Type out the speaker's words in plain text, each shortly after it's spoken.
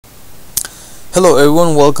Hello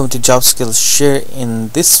everyone, welcome to Job Skills Share. In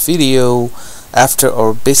this video, after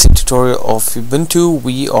our basic tutorial of Ubuntu,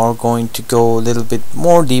 we are going to go a little bit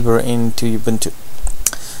more deeper into Ubuntu.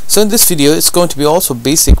 So in this video, it's going to be also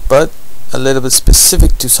basic but a little bit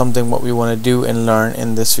specific to something what we want to do and learn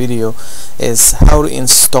in this video is how to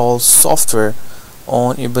install software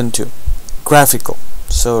on Ubuntu. Graphical.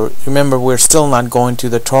 So remember, we're still not going to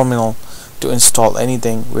the terminal to install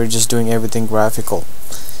anything, we're just doing everything graphical.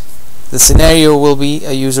 The scenario will be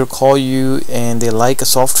a user call you and they like a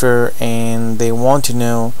software and they want to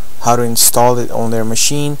know how to install it on their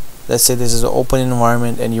machine. Let's say this is an open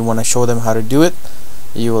environment and you want to show them how to do it.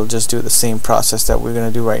 You will just do the same process that we're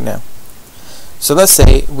going to do right now. So let's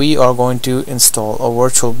say we are going to install a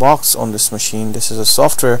VirtualBox on this machine. This is a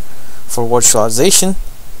software for virtualization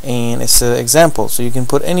and it's an example. So you can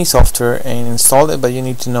put any software and install it, but you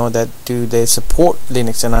need to know that do they support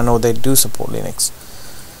Linux, and I know they do support Linux.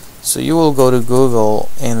 So you will go to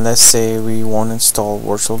Google and let's say we want to install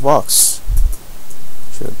VirtualBox.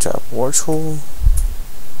 Should tap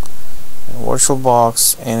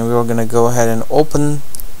VirtualBox and we are going to go ahead and open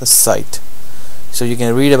the site. So you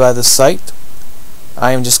can read about the site.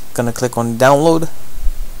 I am just going to click on download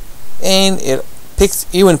and it picks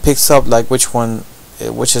up like which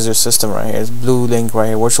is your system right here. It's blue link right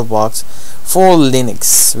here, VirtualBox for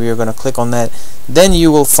Linux. We are going to click on that. Then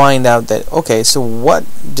you will find out that okay, so what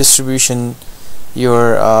distribution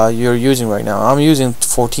you're using right now. I'm using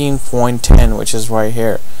 14.10, which is right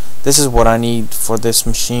here. This is what I need for this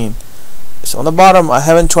machine. So on the bottom, I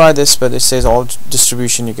haven't tried this, but it says all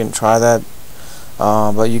distribution. You can try that,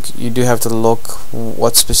 but you do have to look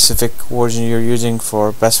what specific version you're using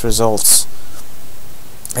for best results.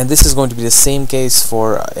 And this is going to be the same case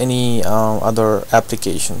for any other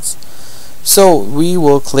applications. So we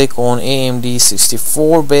will click on AMD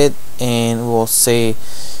 64-bit and we'll say,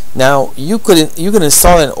 now you can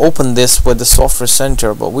install and open this with the software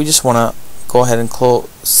center, but we just want to go ahead and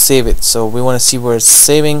save it. So we want to see where it's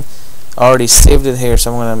saving. I already saved it here,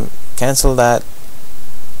 so I'm going to cancel that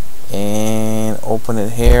and open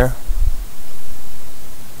it here.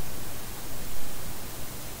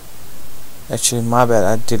 Actually, my bad,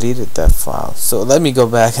 I deleted that file. So let me go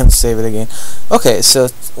back and save it again. Okay, so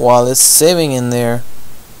while it's saving in there,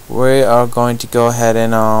 we are going to go ahead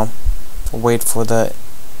and wait for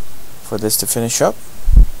this to finish up.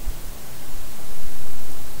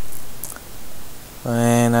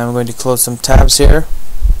 And I'm going to close some tabs here.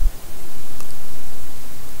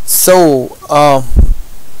 So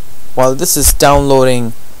while this is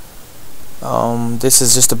downloading, this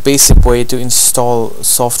is just a basic way to install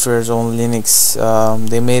softwares on Linux.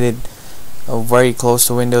 They made it very close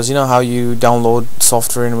to Windows. You know how you download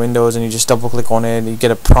software in Windows and you just double click on it, you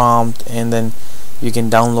get a prompt, and then you can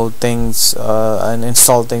download things and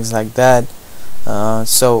install things like that.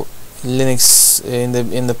 So Linux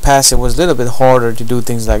in the past, it was a little bit harder to do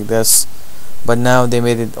things like this, but now they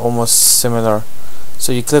made it almost similar.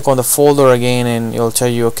 So you click on the folder again and it'll tell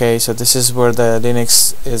you, okay, so this is where the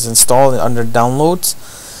Linux is installed under downloads.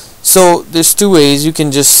 So there's two ways. You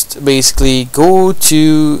can just basically go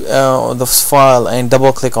to the file and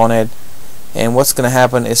double click on it, and what's going to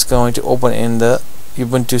happen is going to open in the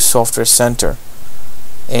Ubuntu Software Center,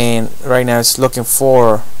 and right now it's looking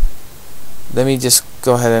for, let me just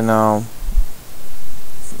go ahead and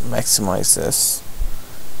maximize this.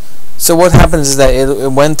 So what happens is that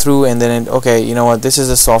it went through and then okay, you know what, this is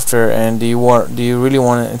the software, and do you really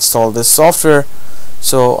want to install this software?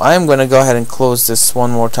 So I'm going to go ahead and close this one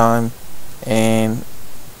more time and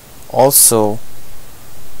also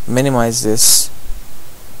minimize this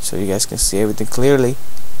so you guys can see everything clearly.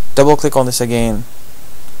 Double click on this again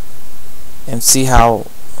and see how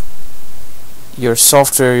your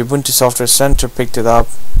software, Ubuntu Software Center, picked it up.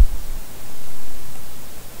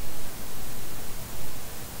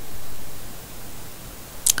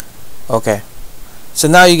 Okay, so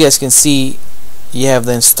now you guys can see you have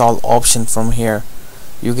the install option from here.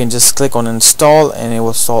 You can just click on install and it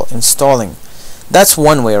will start installing. That's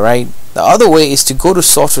one way, right? The other way is to go to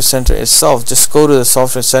Software Center itself. Just go to the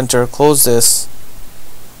Software Center, close this,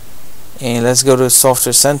 and let's go to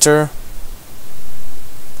Software Center.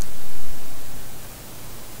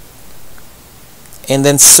 And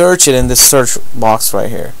then search it in the search box right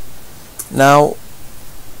here. Now,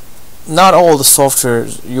 not all the software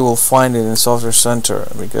you will find it in Software Center,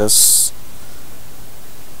 because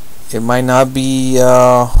it might not be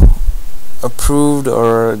approved,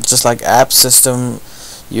 or just like app system,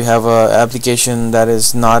 you have a application that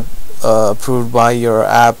is not approved by your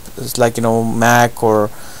app. It's like, you know, Mac or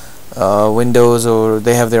Windows, or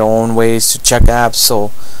they have their own ways to check apps.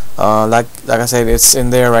 So like I said, it's in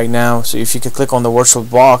there right now. So if you could click on the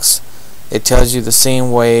VirtualBox, it tells you the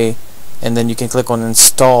same way, and then you can click on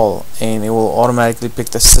install and it will automatically pick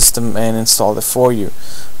the system and install it for you.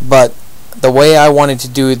 But the way I wanted to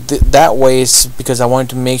do it that way is because I wanted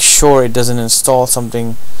to make sure it doesn't install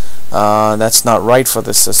something that's not right for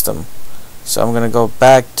the system. So I'm gonna go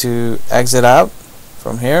back to exit out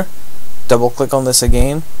from here, double click on this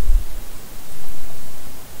again,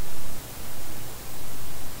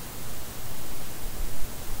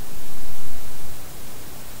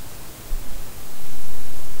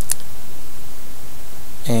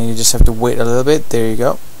 and you just have to wait a little bit. There you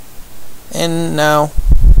go. And now,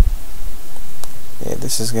 yeah,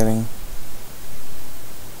 this is getting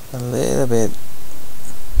a little bit.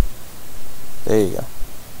 There you go.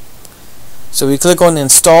 So we click on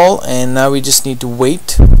install, and now we just need to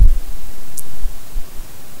wait.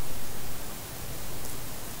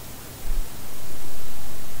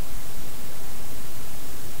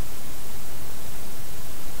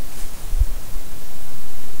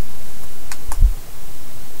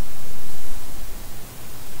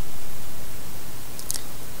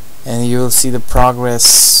 And you will see the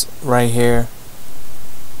progress right here.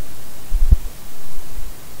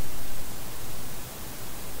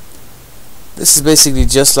 This is basically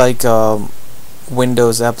just like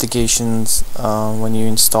Windows applications when you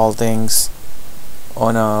install things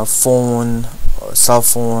on a phone or cell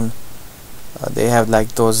phone. They have like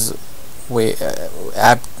those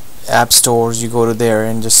app stores. You go to there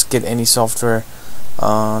and just get any software,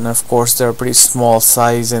 and of course they're pretty small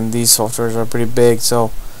size, and these softwares are pretty big,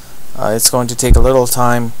 so it's going to take a little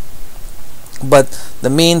time. But the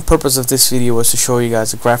main purpose of this video was to show you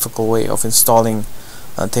guys a graphical way of installing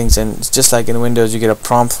things. And it's just like in Windows, you get a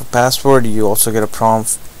prompt for password, you also get a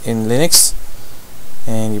prompt in Linux,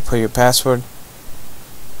 and you put your password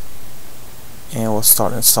and we'll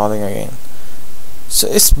start installing again. So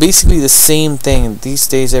it's basically the same thing. These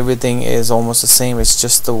days everything is almost the same. It's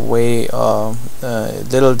just the way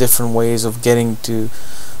little different ways of getting to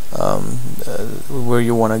where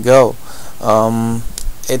you want to go.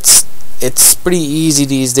 It's pretty easy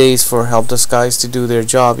these days for Helpdesk guys to do their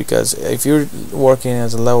job, because if you're working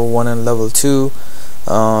as a level 1 and level 2,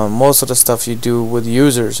 most of the stuff you do with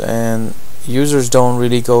users, and users don't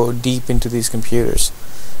really go deep into these computers.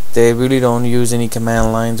 They really don't use any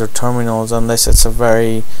command lines or terminals unless it's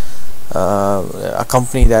a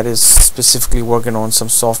company that is specifically working on some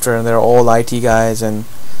software, and they're all IT guys. And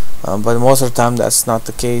but most of the time that's not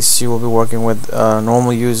the case. You will be working with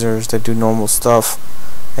normal users that do normal stuff,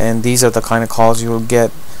 and these are the kind of calls you will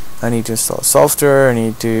get. I need to install software, I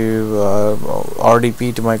need to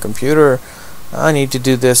RDP to my computer, I need to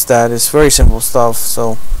do this, that. It's very simple stuff.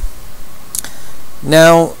 So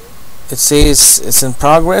now it says it's in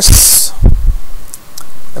progress,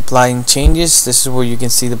 applying changes. This is where you can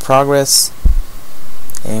see the progress,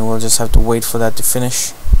 and we'll just have to wait for that to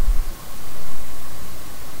finish.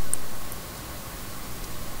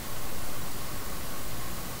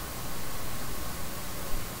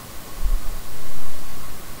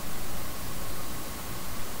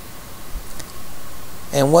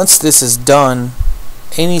 And once this is done,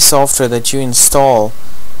 any software that you install,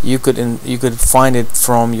 you could find it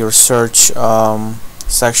from your search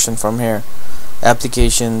section from here.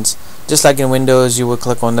 Applications, just like in Windows, you would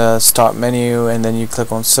click on the start menu and then you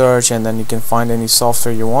click on search, and then you can find any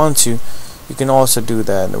software you want to. You can also do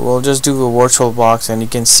that. We'll just do a VirtualBox, and you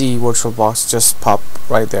can see VirtualBox just pop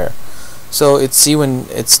right there. So when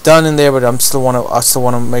it's done in there, but I still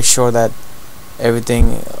want to make sure that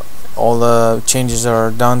everything, all the changes are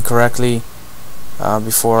done correctly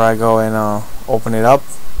before I go and open it up.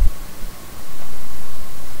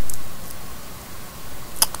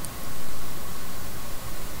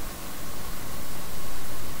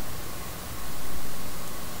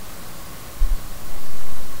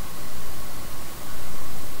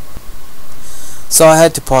 So I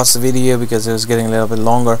had to pause the video because it was getting a little bit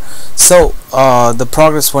longer. So the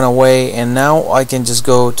progress went away, and now I can just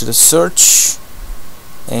go to the search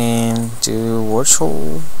and do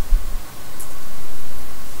virtual.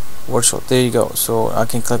 There you go. So I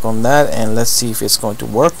can click on that, and let's see if it's going to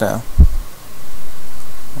work now.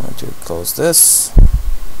 I'm going to close this,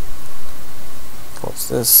 close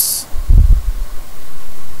this.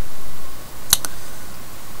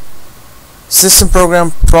 System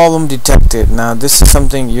program problem detected. Now this is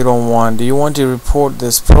something you don't want. Do you want to report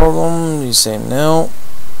this problem? You say no.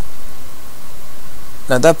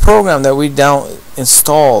 Now that program that we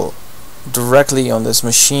install directly on this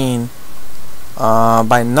machine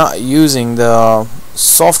by not using the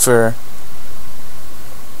software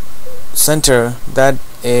center, that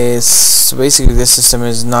is basically this system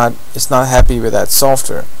is not happy with that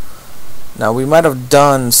software. Now we might have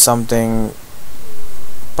done something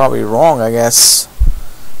probably wrong, I guess.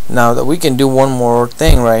 Now that we can do one more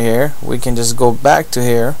thing right here, we can just go back to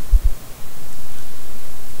here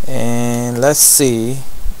and let's see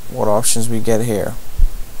what options we get here.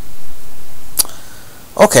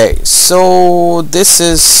 Okay, so this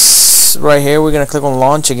is right here. We're gonna click on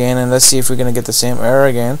launch again and let's see if we're gonna get the same error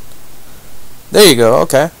again. There you go.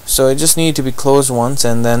 Okay, so it just needed to be closed once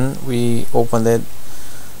and then we opened it.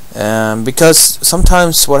 Because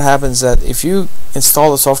sometimes what happens that if you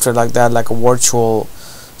install a software like that, like a virtual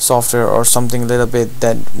software or something a little bit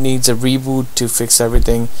that needs a reboot to fix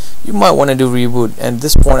everything, you might want to do reboot. And at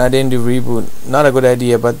this point I didn't do reboot. Not a good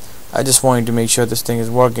idea, but I just wanted to make sure this thing is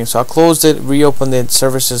working. So I closed it, reopened it,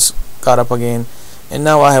 services got up again, and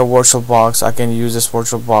now I have VirtualBox. I can use this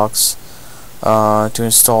VirtualBox to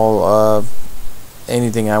install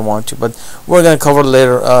anything I want to, but we're gonna cover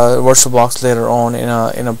later VirtualBox later on in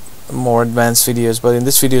a more advanced videos. But in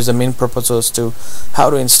this video, the main purpose is to how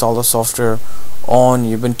to install the software on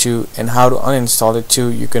Ubuntu and how to uninstall it too.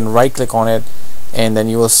 You can right click on it and then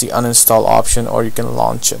you will see uninstall option, or you can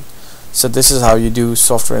launch it. So this is how you do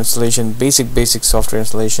software installation, basic software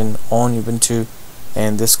installation on Ubuntu.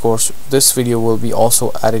 And this video will be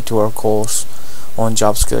also added to our course on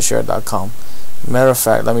jobskillshare.com. Matter of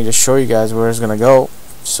fact, let me just show you guys where it's gonna go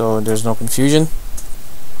so there's no confusion.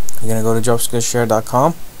 You're gonna go to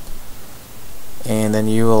jobskillshare.com and then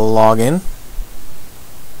you will log in.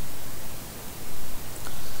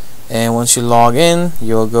 And once you log in,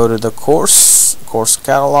 you'll go to the course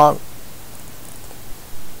catalog,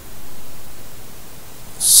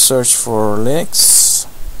 search for Linux,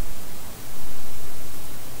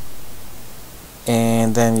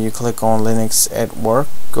 and then you click on Linux at Work,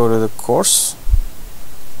 go to the course,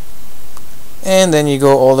 and then you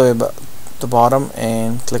go all the way to the bottom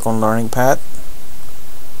and click on Learning Path.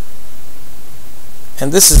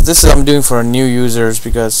 And this is I'm doing for new users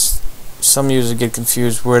because some users get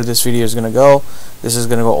confused where this video is going to go. This is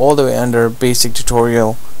going to go all the way under basic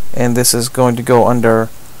tutorial, and this is going to go under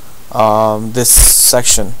this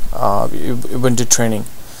section, Ubuntu training.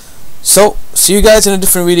 So see you guys in a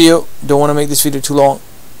different video. Don't want to make this video too long.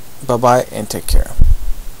 Bye bye and take care.